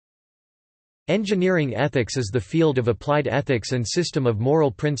Engineering ethics is the field of applied ethics and system of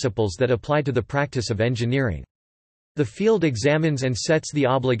moral principles that apply to the practice of engineering. The field examines and sets the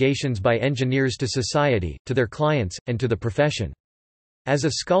obligations by engineers to society, to their clients, and to the profession. As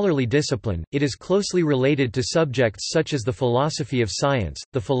a scholarly discipline, it is closely related to subjects such as the philosophy of science,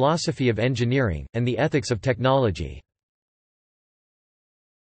 the philosophy of engineering, and the ethics of technology.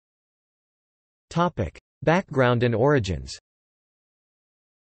 Background and origins.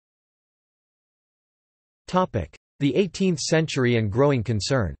 The 18th century and growing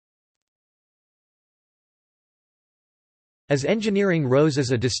concern. As engineering rose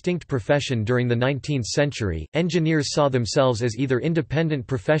as a distinct profession during the 19th century, engineers saw themselves as either independent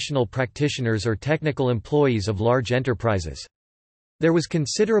professional practitioners or technical employees of large enterprises. There was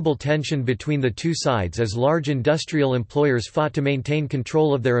considerable tension between the two sides as large industrial employers fought to maintain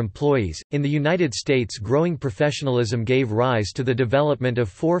control of their employees. In the United States, growing professionalism gave rise to the development of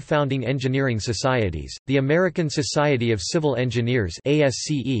four founding engineering societies: the American Society of Civil Engineers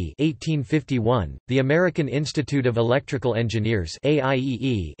 (ASCE, 1851), the American Institute of Electrical Engineers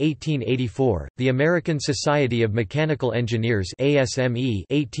 (AIEE, 1884), the American Society of Mechanical Engineers (ASME,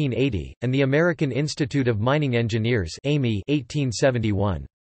 1880), and the American Institute of Mining Engineers (AME, 1870).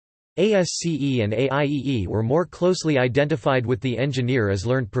 ASCE and AIEE were more closely identified with the engineer as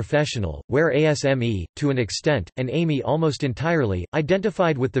learned professional, where ASME, to an extent, and AME almost entirely,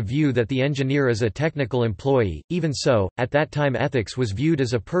 identified with the view that the engineer is a technical employee. Even so, at that time ethics was viewed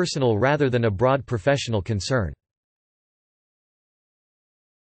as a personal rather than a broad professional concern.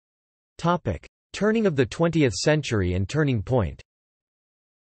 Turning of the 20th century and turning point.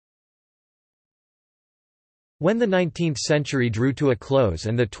 When the 19th century drew to a close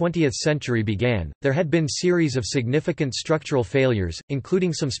and the 20th century began, there had been series of significant structural failures,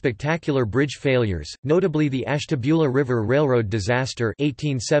 including some spectacular bridge failures, notably the Ashtabula River Railroad disaster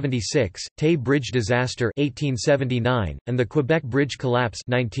 1876, Tay Bridge disaster 1879, and the Quebec Bridge collapse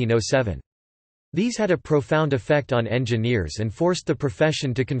 1907. These had a profound effect on engineers and forced the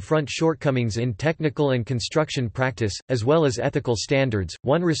profession to confront shortcomings in technical and construction practice, as well as ethical standards.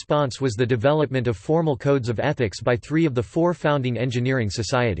 One response was the development of formal codes of ethics by three of the four founding engineering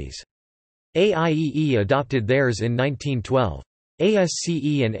societies. AIEE adopted theirs in 1912.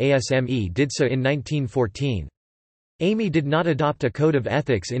 ASCE and ASME did so in 1914. AME did not adopt a code of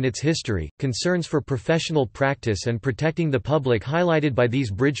ethics in its history. Concerns for professional practice and protecting the public highlighted by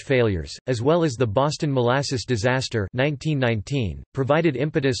these bridge failures, as well as the Boston molasses disaster 1919, provided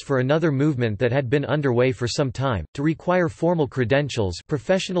impetus for another movement that had been underway for some time, to require formal credentials,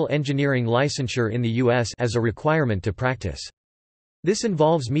 professional engineering licensure in the U.S. as a requirement to practice. This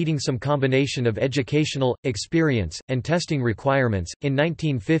involves meeting some combination of educational, experience, and testing requirements. In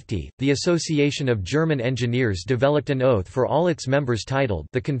 1950, the Association of German Engineers developed an oath for all its members titled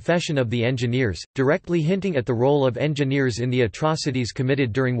The Confession of the Engineers, directly hinting at the role of engineers in the atrocities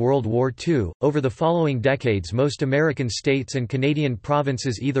committed during World War II. Over the following decades, most American states and Canadian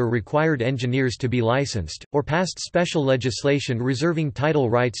provinces either required engineers to be licensed, or passed special legislation reserving title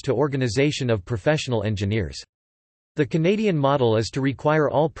rights to organization of professional engineers. The Canadian model is to require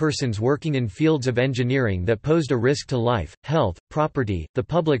all persons working in fields of engineering that posed a risk to life, health, property, the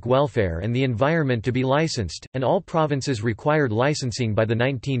public welfare and the environment to be licensed, and all provinces required licensing by the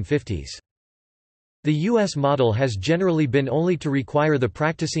 1950s. The U.S. model has generally been only to require the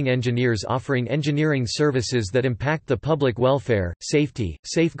practicing engineers offering engineering services that impact the public welfare, safety,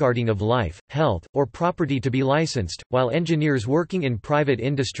 safeguarding of life, health, or property to be licensed, while engineers working in private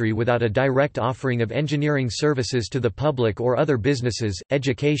industry without a direct offering of engineering services to the public or other businesses,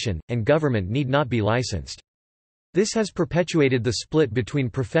 education, and government need not be licensed. This has perpetuated the split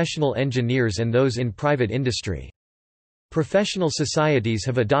between professional engineers and those in private industry. Professional societies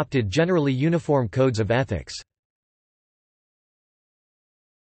have adopted generally uniform codes of ethics.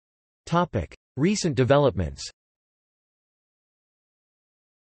 Recent developments.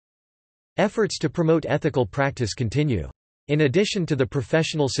 Efforts to promote ethical practice continue. In addition to the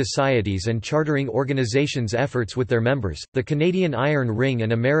professional societies and chartering organizations' efforts with their members, the Canadian Iron Ring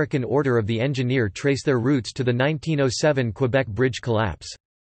and American Order of the Engineer trace their roots to the 1907 Quebec Bridge collapse.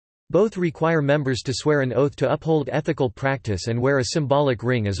 Both require members to swear an oath to uphold ethical practice and wear a symbolic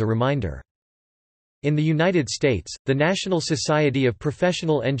ring as a reminder. In the United States, the National Society of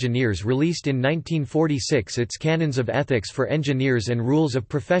Professional Engineers released in 1946 its Canons of Ethics for Engineers and Rules of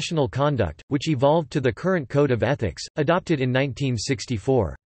Professional Conduct, which evolved to the current Code of Ethics, adopted in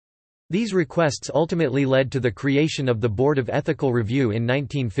 1964. These requests ultimately led to the creation of the Board of Ethical Review in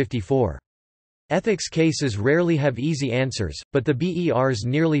 1954. Ethics cases rarely have easy answers, but the BER's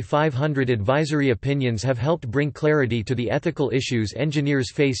nearly 500 advisory opinions have helped bring clarity to the ethical issues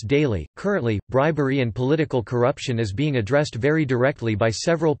engineers face daily. Currently, bribery and political corruption is being addressed very directly by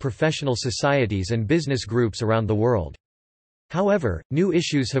several professional societies and business groups around the world. However, new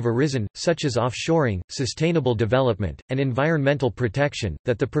issues have arisen, such as offshoring, sustainable development, and environmental protection,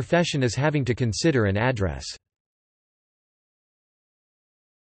 that the profession is having to consider and address.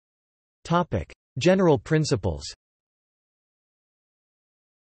 General principles.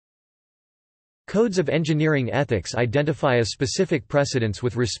 Codes of engineering ethics identify a specific precedence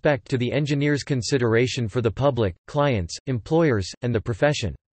with respect to the engineer's consideration for the public, clients, employers, and the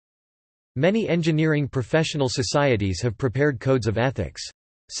profession. Many engineering professional societies have prepared codes of ethics.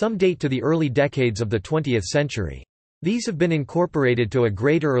 Some date to the early decades of the 20th century. These have been incorporated to a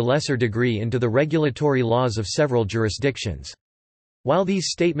greater or lesser degree into the regulatory laws of several jurisdictions. While these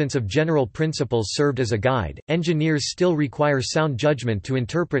statements of general principles served as a guide, engineers still require sound judgment to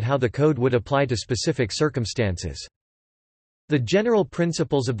interpret how the code would apply to specific circumstances. The general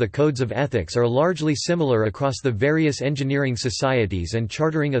principles of the codes of ethics are largely similar across the various engineering societies and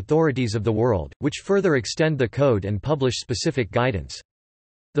chartering authorities of the world, which further extend the code and publish specific guidance.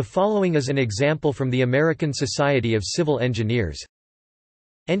 The following is an example from the American Society of Civil Engineers.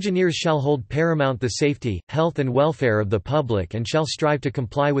 Engineers shall hold paramount the safety, health and welfare of the public and shall strive to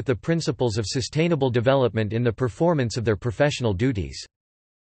comply with the principles of sustainable development in the performance of their professional duties.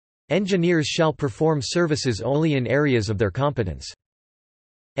 Engineers shall perform services only in areas of their competence.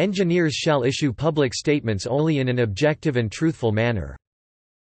 Engineers shall issue public statements only in an objective and truthful manner.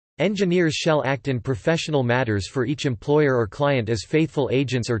 Engineers shall act in professional matters for each employer or client as faithful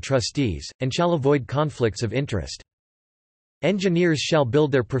agents or trustees, and shall avoid conflicts of interest. Engineers shall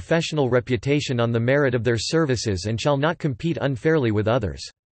build their professional reputation on the merit of their services and shall not compete unfairly with others.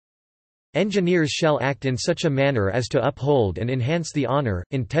 Engineers shall act in such a manner as to uphold and enhance the honor,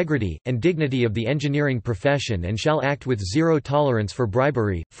 integrity, and dignity of the engineering profession and shall act with zero tolerance for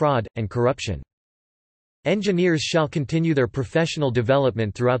bribery, fraud, and corruption. Engineers shall continue their professional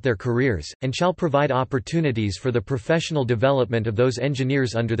development throughout their careers, and shall provide opportunities for the professional development of those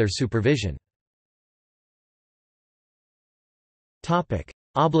engineers under their supervision.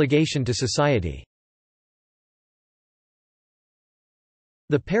 Obligation to society.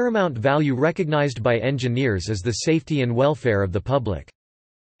 The paramount value recognized by engineers is the safety and welfare of the public.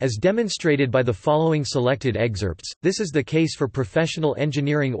 As demonstrated by the following selected excerpts, this is the case for professional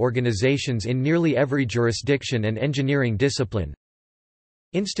engineering organizations in nearly every jurisdiction and engineering discipline.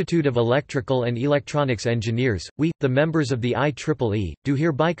 Institute of Electrical and Electronics Engineers, we, the members of the IEEE, do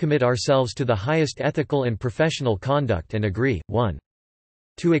hereby commit ourselves to the highest ethical and professional conduct and agree, 1.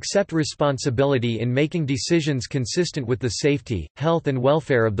 To accept responsibility in making decisions consistent with the safety, health and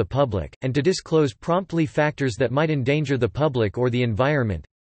welfare of the public, and to disclose promptly factors that might endanger the public or the environment.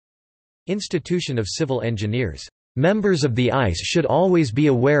 Institution of Civil Engineers. Members of the ICE should always be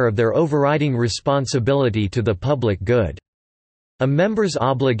aware of their overriding responsibility to the public good. A member's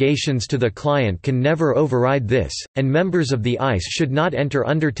obligations to the client can never override this, and members of the ICE should not enter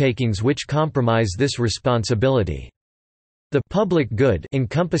undertakings which compromise this responsibility. The public good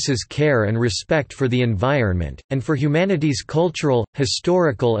encompasses care and respect for the environment, and for humanity's cultural,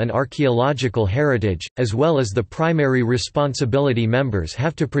 historical and archaeological heritage, as well as the primary responsibility members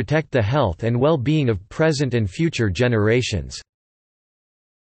have to protect the health and well-being of present and future generations.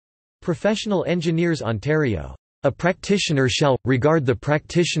 Professional Engineers Ontario. A practitioner shall regard the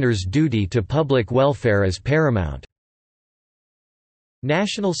practitioner's duty to public welfare as paramount.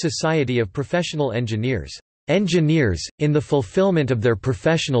 National Society of Professional Engineers. Engineers, in the fulfillment of their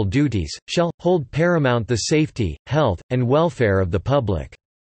professional duties, shall hold paramount the safety, health, and welfare of the public.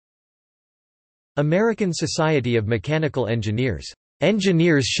 American Society of Mechanical Engineers.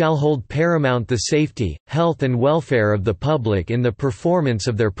 Engineers shall hold paramount the safety, health and welfare of the public in the performance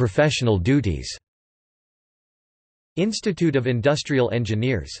of their professional duties. Institute of Industrial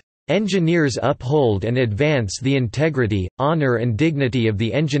Engineers. Engineers uphold and advance the integrity, honor and dignity of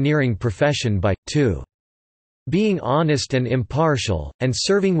the engineering profession by, 2. Being honest and impartial, and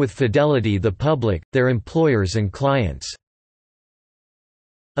serving with fidelity the public, their employers and clients.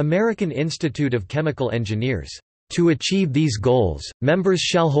 American Institute of Chemical Engineers. To achieve these goals, members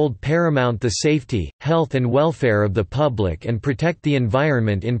shall hold paramount the safety, health and welfare of the public and protect the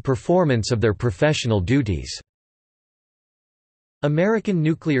environment in performance of their professional duties. American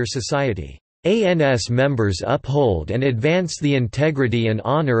Nuclear Society. ANS members uphold and advance the integrity and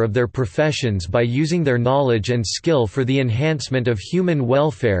honor of their professions by using their knowledge and skill for the enhancement of human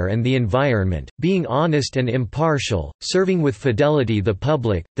welfare and the environment, being honest and impartial, serving with fidelity the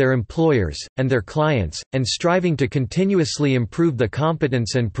public, their employers, and their clients, and striving to continuously improve the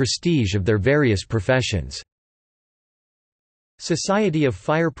competence and prestige of their various professions." Society of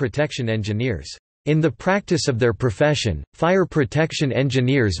Fire Protection Engineers. In the practice of their profession, fire protection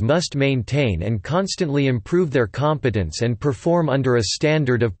engineers must maintain and constantly improve their competence and perform under a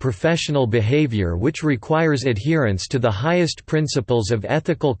standard of professional behavior which requires adherence to the highest principles of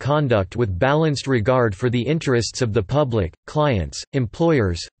ethical conduct with balanced regard for the interests of the public, clients,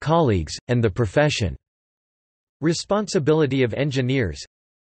 employers, colleagues, and the profession. Responsibility of engineers.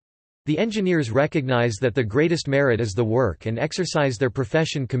 The engineers recognize that the greatest merit is the work and exercise their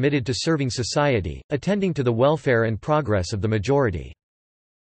profession committed to serving society, attending to the welfare and progress of the majority.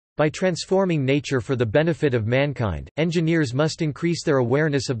 By transforming nature for the benefit of mankind, engineers must increase their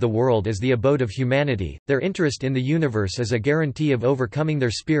awareness of the world as the abode of humanity, their interest in the universe as a guarantee of overcoming their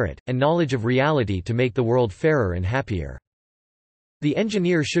spirit, and knowledge of reality to make the world fairer and happier. The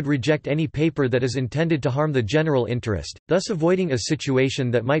engineer should reject any paper that is intended to harm the general interest, thus avoiding a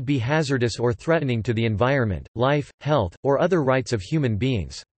situation that might be hazardous or threatening to the environment, life, health, or other rights of human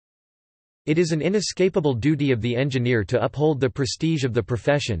beings. It is an inescapable duty of the engineer to uphold the prestige of the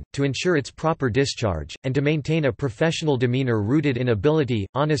profession, to ensure its proper discharge, and to maintain a professional demeanor rooted in ability,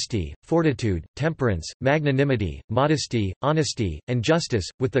 honesty, fortitude, temperance, magnanimity, modesty, honesty, and justice,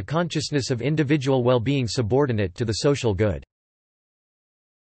 with the consciousness of individual well-being subordinate to the social good.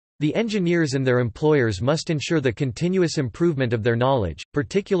 The engineers and their employers must ensure the continuous improvement of their knowledge,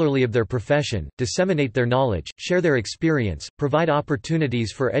 particularly of their profession, disseminate their knowledge, share their experience, provide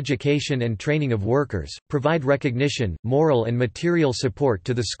opportunities for education and training of workers, provide recognition, moral and material support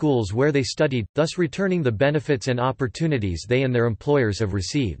to the schools where they studied, thus returning the benefits and opportunities they and their employers have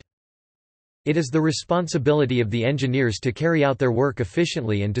received. It is the responsibility of the engineers to carry out their work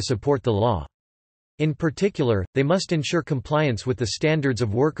efficiently and to support the law. In particular, they must ensure compliance with the standards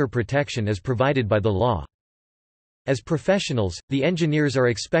of worker protection as provided by the law. As professionals, the engineers are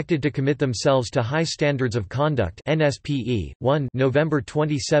expected to commit themselves to high standards of conduct NSPE, 1 November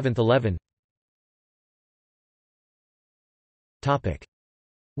 27, 11.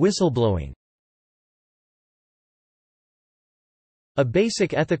 Whistleblowing. A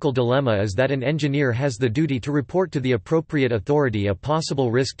basic ethical dilemma is that an engineer has the duty to report to the appropriate authority a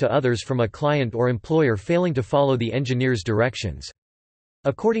possible risk to others from a client or employer failing to follow the engineer's directions.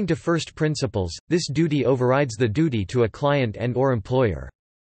 According to first principles, this duty overrides the duty to a client and/or employer.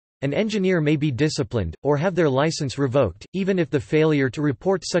 An engineer may be disciplined, or have their license revoked, even if the failure to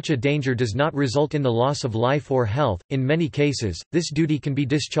report such a danger does not result in the loss of life or health. In many cases, this duty can be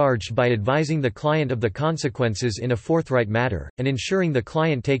discharged by advising the client of the consequences in a forthright manner, and ensuring the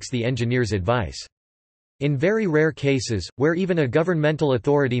client takes the engineer's advice. In very rare cases, where even a governmental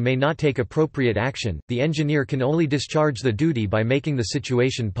authority may not take appropriate action, the engineer can only discharge the duty by making the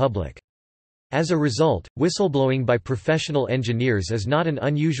situation public. As a result, whistleblowing by professional engineers is not an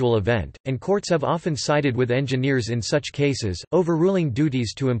unusual event, and courts have often sided with engineers in such cases, overruling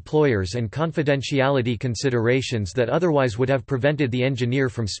duties to employers and confidentiality considerations that otherwise would have prevented the engineer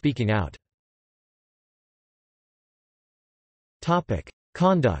from speaking out.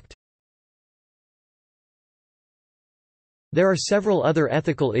 Conduct. There are several other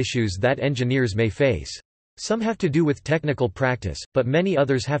ethical issues that engineers may face. Some have to do with technical practice, but many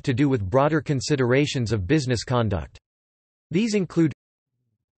others have to do with broader considerations of business conduct. These include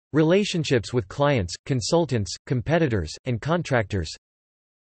relationships with clients, consultants, competitors, and contractors,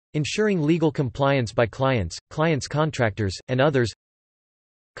 ensuring legal compliance by clients, contractors, and others,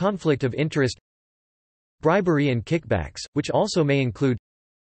 conflict of interest, bribery and kickbacks, which also may include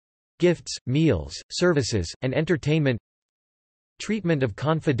gifts, meals, services, and entertainment, treatment of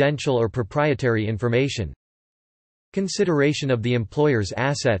confidential or proprietary information, consideration of the employer's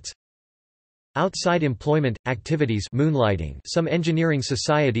assets, outside employment, activities, moonlighting. Some engineering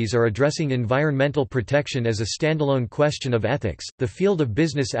societies are addressing environmental protection as a standalone question of ethics. The field of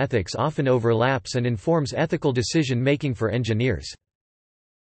business ethics often overlaps and informs ethical decision-making for engineers.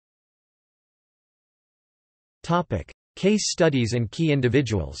 Topic: Case studies and key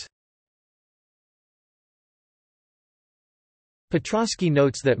individuals. Petrosky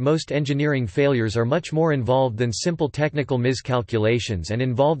notes that most engineering failures are much more involved than simple technical miscalculations and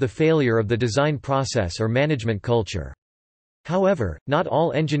involve the failure of the design process or management culture. However, not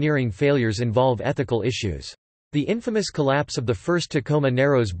all engineering failures involve ethical issues. The infamous collapse of the first Tacoma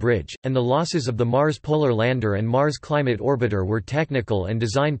Narrows Bridge, and the losses of the Mars Polar Lander and Mars Climate Orbiter were technical and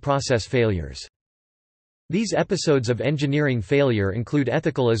design process failures. These episodes of engineering failure include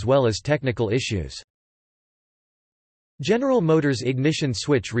ethical as well as technical issues. General Motors ignition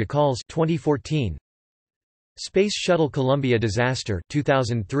switch recalls 2014. Space Shuttle Columbia disaster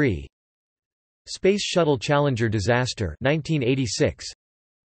 2003. Space Shuttle Challenger disaster 1986.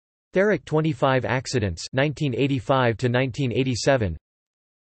 Theric 25 accidents 1985 to 1987.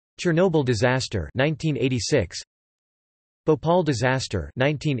 Chernobyl disaster 1986. Bhopal disaster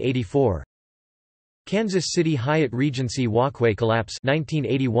 1984. Kansas City Hyatt Regency Walkway collapse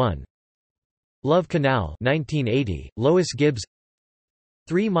 1981. Love Canal 1980. Lois Gibbs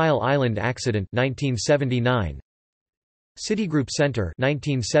 3 Mile Island accident 1979. Citigroup Center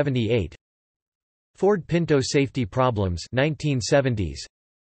 1978. Ford Pinto safety problems 1970s.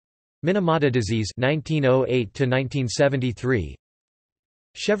 Minamata disease 1908 to 1973.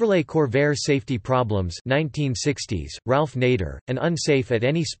 Chevrolet Corvair safety problems 1960s. Ralph Nader, an unsafe at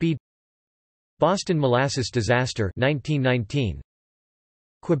any speed. Boston molasses disaster 1919.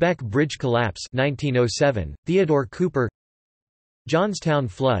 Quebec bridge collapse 1907. Theodore Cooper. Johnstown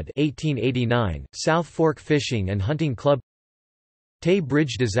flood 1889. South Fork fishing and hunting club. Tay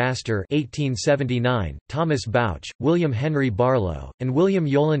Bridge disaster 1879. Thomas Bouch, William Henry Barlow, and William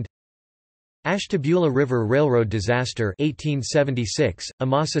Yoland. Ashtabula River Railroad disaster 1876,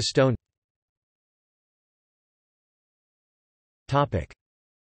 Amasa Stone. Topic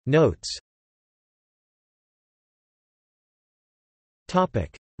Notes.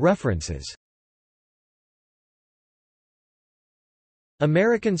 Topic References.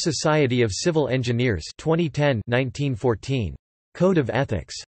 American Society of Civil Engineers 2010 1914. Code of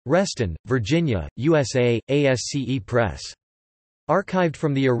Ethics. Reston, Virginia, USA, ASCE Press. Archived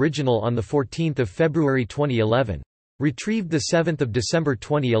from the original on 14 February 2011. Retrieved 7 December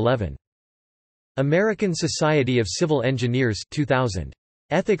 2011. American Society of Civil Engineers 2000.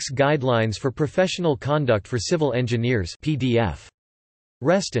 Ethics Guidelines for Professional Conduct for Civil Engineers PDF.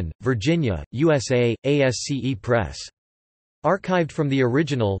 Reston, Virginia, USA, ASCE Press. Archived from the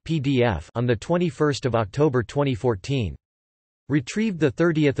original PDF on 21 October 2014. Retrieved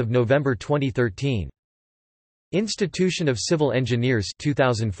 30 November 2013. Institution of Civil Engineers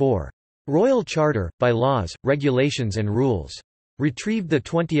 2004. Royal Charter, Bylaws, Regulations and Rules. Retrieved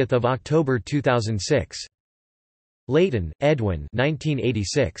 20 October 2006. Leighton, Edwin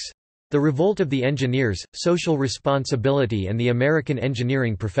 1986. The Revolt of the Engineers, Social Responsibility and the American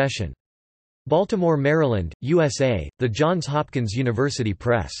Engineering Profession. Baltimore, Maryland, USA, The Johns Hopkins University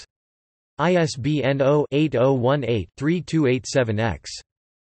Press. ISBN 0-8018-3287-X.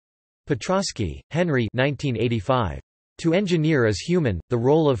 Petrosky, Henry 1985. To Engineer is Human, The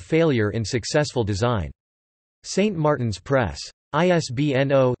Role of Failure in Successful Design. St. Martin's Press. ISBN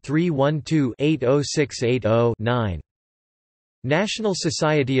 0-312-80680-9. National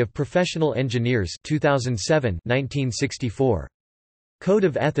Society of Professional Engineers 2007 1964. Code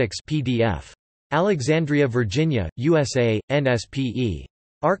of Ethics PDF. Alexandria, Virginia, USA, NSPE.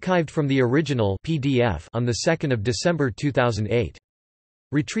 Archived from the original PDF on 2 December 2008.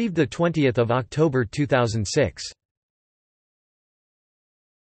 Retrieved 20 October 2006.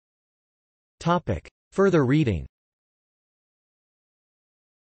 Further reading.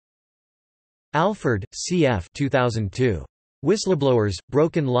 Alford, C.F. 2002. Whistleblowers,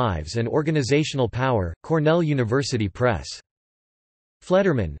 Broken Lives and Organizational Power, Cornell University Press.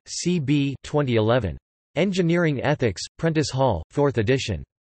 Flederman, C.B. 2011. Engineering Ethics, Prentice Hall, 4th edition.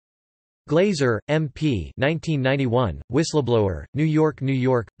 Glazer, M.P. 1991, Whistleblower, New York, New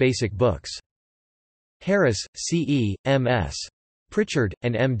York, Basic Books. Harris, C.E., M.S. Pritchard,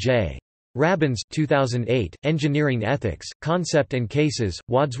 and M.J. Rabbins 2008, Engineering Ethics, Concept and Cases,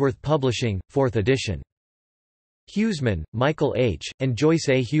 Wadsworth Publishing, 4th edition. Huseman, Michael H., and Joyce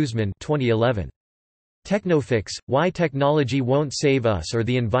A. Huseman 2011. Technofix, Why Technology Won't Save Us or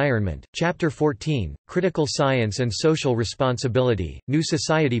the Environment, Chapter 14, Critical Science and Social Responsibility, New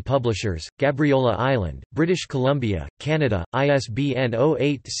Society Publishers, Gabriola Island, British Columbia, Canada, ISBN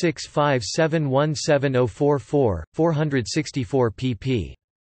 0865717044, 464 pp.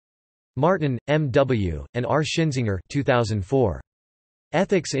 Martin, M. W., and R. Schinzinger 2004.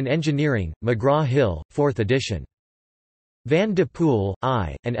 Ethics in Engineering, McGraw-Hill, 4th edition. Van de Poel,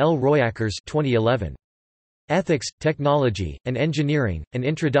 I., and L. Royackers 2011. Ethics, Technology, and Engineering, An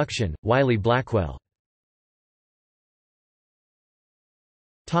Introduction, Wiley-Blackwell.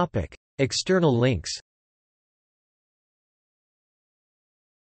 External links.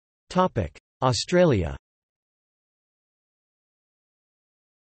 Australia.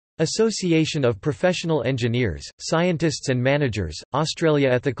 Association of Professional Engineers, Scientists and Managers, Australia.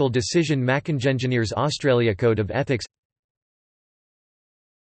 Ethical Decision Making Engineers Australia Code of Ethics.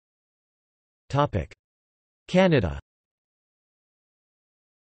 Canada.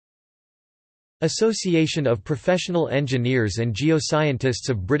 Association of Professional Engineers and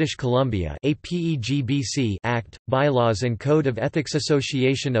Geoscientists of British Columbia APEGBC Act, Bylaws and Code of Ethics.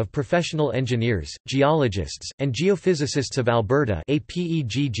 Association of Professional Engineers, Geologists, and Geophysicists of Alberta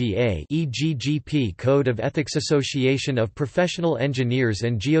APEGGA EGGP Code of Ethics. Association of Professional Engineers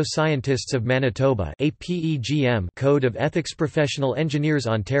and Geoscientists of Manitoba APEGM Code of Ethics. Professional Engineers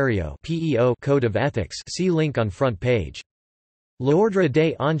Ontario PEO Code of Ethics. See link on front page. L'Ordre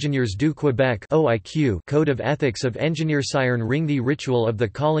des Ingénieurs du Québec OIQ Code of Ethics of Engineer. Siren Ring the Ritual of the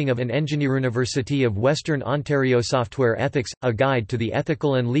Calling of an Engineer. University of Western Ontario Software Ethics – A Guide to the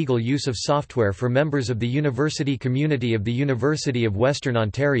Ethical and Legal Use of Software for Members of the University Community of the University of Western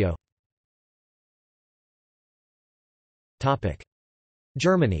Ontario.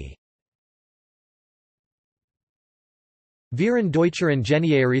 Germany. Vieren Deutscher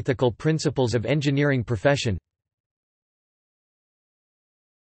Ingenieur Ethical Principles of Engineering Profession.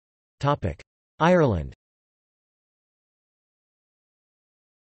 Ireland.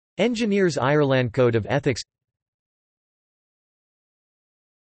 Engineers Ireland Code of Ethics.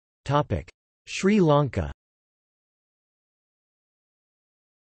 Sri Lanka.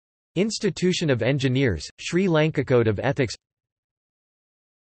 Institution of Engineers, Sri Lanka Code of Ethics.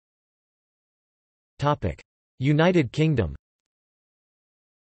 United Kingdom.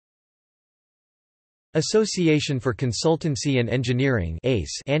 Association for Consultancy and Engineering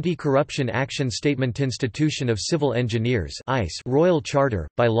ACE Anti-Corruption Action Statement. Institution of Civil Engineers ICE Royal Charter,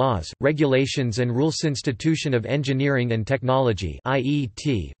 Bylaws, Regulations and Rules. Institution of Engineering and Technology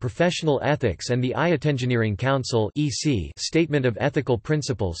IET Professional Ethics and the IET Engineering Council EC Statement of Ethical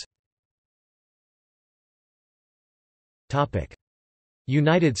Principles.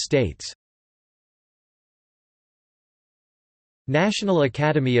 United States. National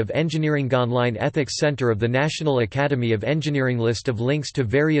Academy of Engineering Online Ethics Center of the National Academy of Engineering. List of links to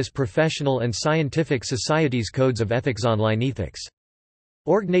various professional and scientific societies' codes of ethics. Online ethics.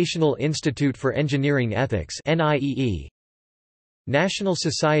 National Institute for Engineering Ethics NIEE. National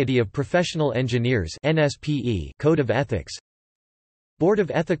Society of Professional Engineers NSPE Code of Ethics. Board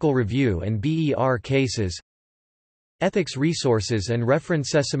of Ethical Review and BER Cases. Ethics Resources and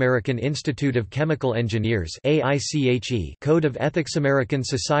References. American Institute of Chemical Engineers AICHE Code of Ethics. American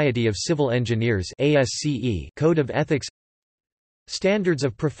Society of Civil Engineers ASCE Code of Ethics. Standards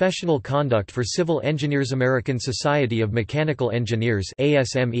of Professional Conduct for Civil Engineers. American Society of Mechanical Engineers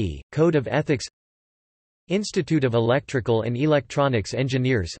ASME Code of Ethics. Institute of Electrical and Electronics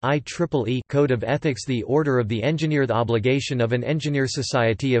Engineers IEEE Code of Ethics. The Order of the Engineer. The Obligation of an Engineer.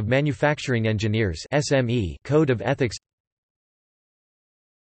 Society of Manufacturing Engineers SME Code of Ethics.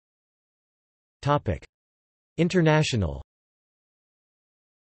 International.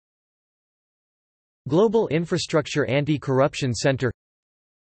 Global Infrastructure Anti-Corruption Center.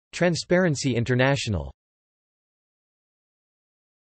 Transparency International.